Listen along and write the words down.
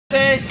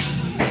Day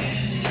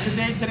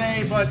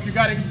today, but you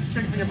gotta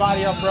strengthen your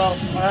body up, bro. All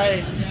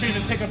right, you can't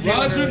even pick up.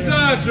 Roger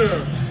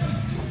Dodger.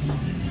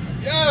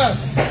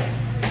 Yes,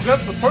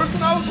 that's the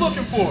person I was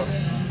looking for.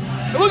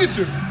 And look at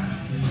you,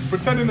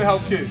 pretending to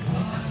help kids,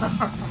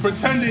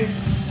 pretending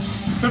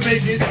to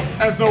make it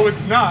as though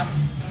it's not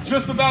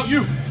just about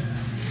you.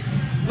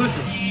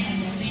 Listen,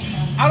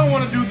 I don't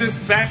want to do this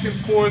back and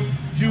forth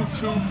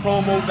YouTube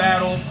promo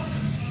battle,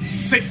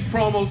 6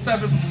 promos,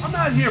 7. I'm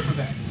not here for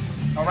that.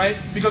 All right?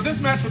 Because this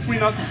match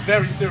between us is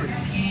very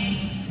serious.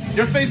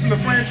 You're facing the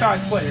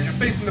franchise player. You're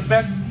facing the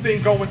best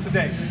thing going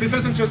today. This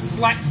isn't just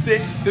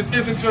slapstick. This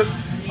isn't just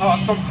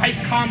some hype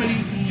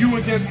comedy, you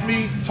against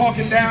me,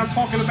 talking down,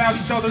 talking about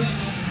each other.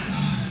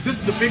 This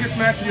is the biggest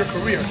match of your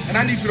career, and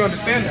I need you to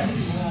understand that.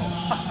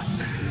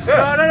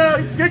 No.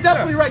 You're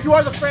definitely right. You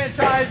are the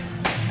franchise,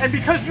 and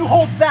because you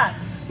hold that,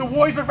 the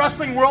Warriors of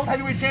Wrestling World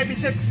Heavyweight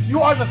Championship, you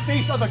are the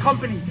face of the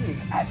company.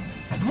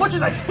 As much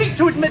as I hate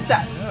to admit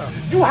that,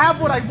 you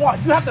have what I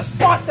want. You have the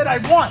spot that I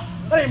want.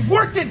 I am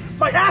working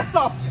my ass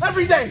off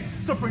every day.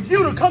 So for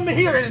you to come in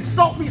here and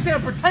insult me, say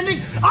I'm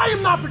pretending, I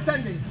am not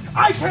pretending.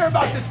 I care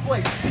about this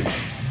place.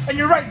 And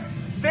you're right,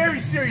 very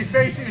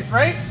serious,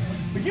 right?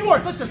 But you are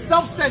such a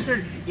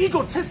self-centered,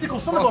 egotistical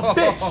son of a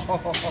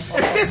bitch.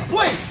 If this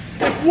place,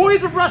 if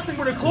Warriors of Wrestling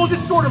were to close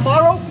its door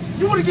tomorrow,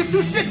 you wouldn't give 2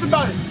 shits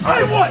about it.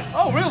 I would.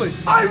 Oh, really?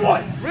 I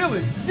would.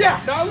 Really?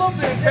 Yeah. No, I love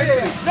the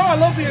intensity. Yeah. No, I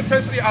love the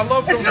intensity. I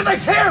love the... It's because I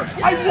care.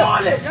 Yeah. I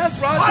want it. Yes,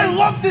 Roger. I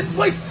love this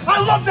place. I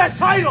love that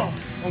title.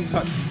 Don't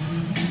touch me.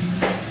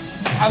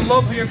 I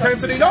love the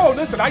intensity. No,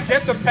 listen, I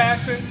get the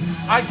passion.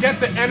 I get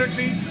the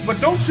energy. But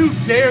don't you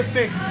dare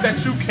think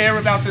that you care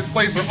about this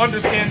place or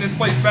understand this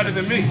place better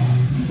than me.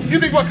 You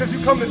think what, because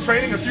you come to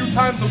training a few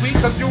times a week,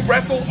 because you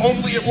wrestle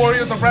only at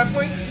Warriors of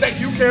Wrestling, that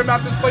you care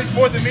about this place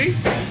more than me?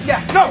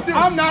 Yeah. No,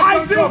 I'm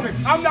not done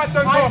talking. I'm not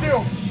done talking.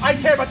 I do. I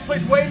care about this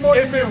place way more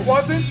than you. If it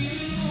wasn't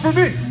for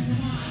me,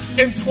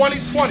 in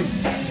 2020,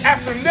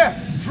 after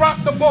Neff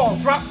dropped the ball,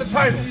 dropped the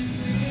title,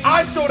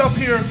 I showed up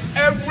here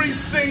every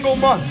single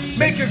month,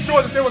 making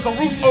sure that there was a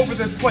roof over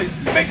this place,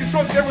 making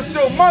sure that there was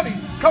still money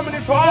coming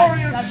into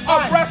Warriors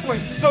of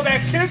Wrestling, so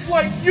that kids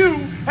like you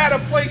had a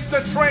place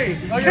to train.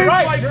 Oh, kids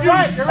like you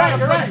had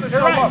a place to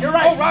show up.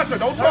 Oh, Roger,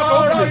 don't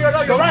talk over me.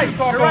 Don't you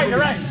talk over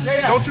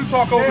me. Don't you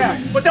talk over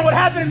me. But then what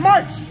happened in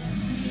March?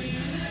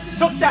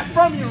 Took that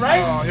from you,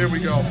 right? Oh, here we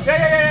go.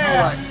 Yeah.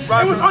 All right.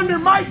 Roger. It was under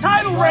my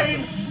title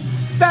reign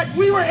that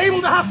we were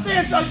able to have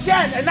fans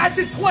again, and not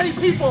just 20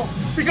 people,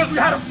 because we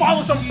had to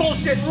follow some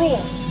bullshit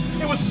rules.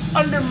 It was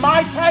under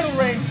my title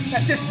reign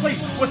that this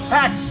place was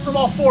packed from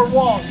all 4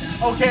 walls.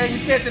 Okay, you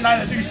can't deny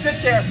that. So you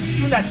sit there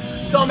doing that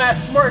dumbass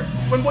smirk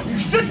when what you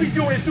should be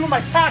doing is doing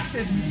my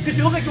taxes, because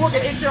you look like you work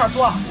at H&R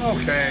Block.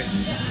 Okay.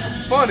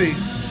 Funny.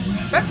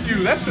 That's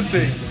you. That's the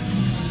thing.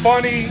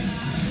 Funny.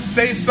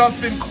 Say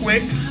something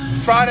quick.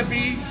 Try to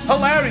be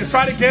hilarious.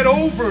 Try to get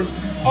over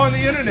on the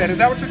internet. Is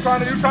that what you're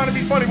trying to do? Trying to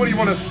be funny? What do you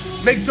want to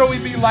make Joey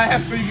B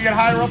laugh so you can get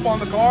higher up on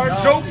the card?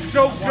 No.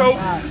 Jokes,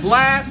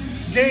 laughs,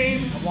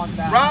 games.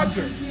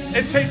 Roger,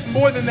 it takes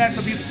more than that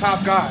to be the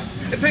top guy.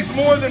 It takes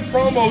more than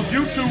promos,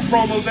 YouTube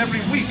promos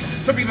every week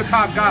to be the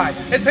top guy.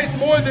 It takes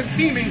more than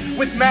teaming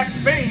with Max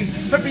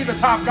Bain to be the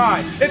top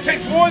guy. It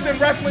takes more than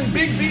wrestling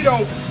Big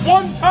Vito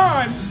 1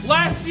 time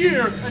last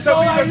year to be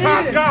the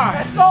top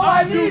guy. That's all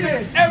I do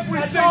this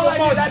every single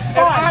month, and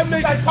I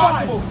make it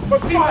possible for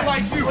people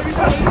like you. You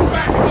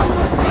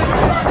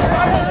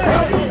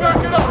back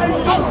it up.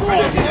 I'm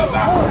sick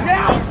about it.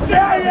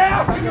 Yeah.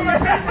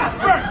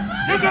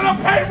 You're gonna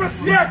pay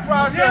respect,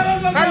 Roger.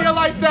 How you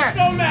like that?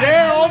 So mad.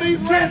 Yeah, all these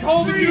kids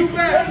holding you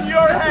back. In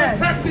your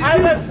head. I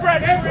let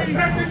Fred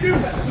protecting you.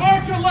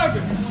 March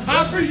 11.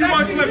 I'll see you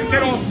March 11.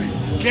 Get off me.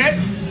 Get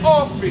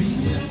off me.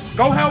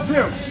 Go help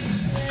him.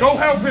 Go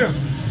help him.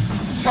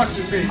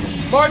 Touching me.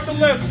 March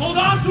 11. Hold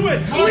on to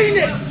it. Clean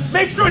it.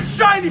 Make sure it's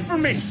shiny for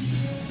me.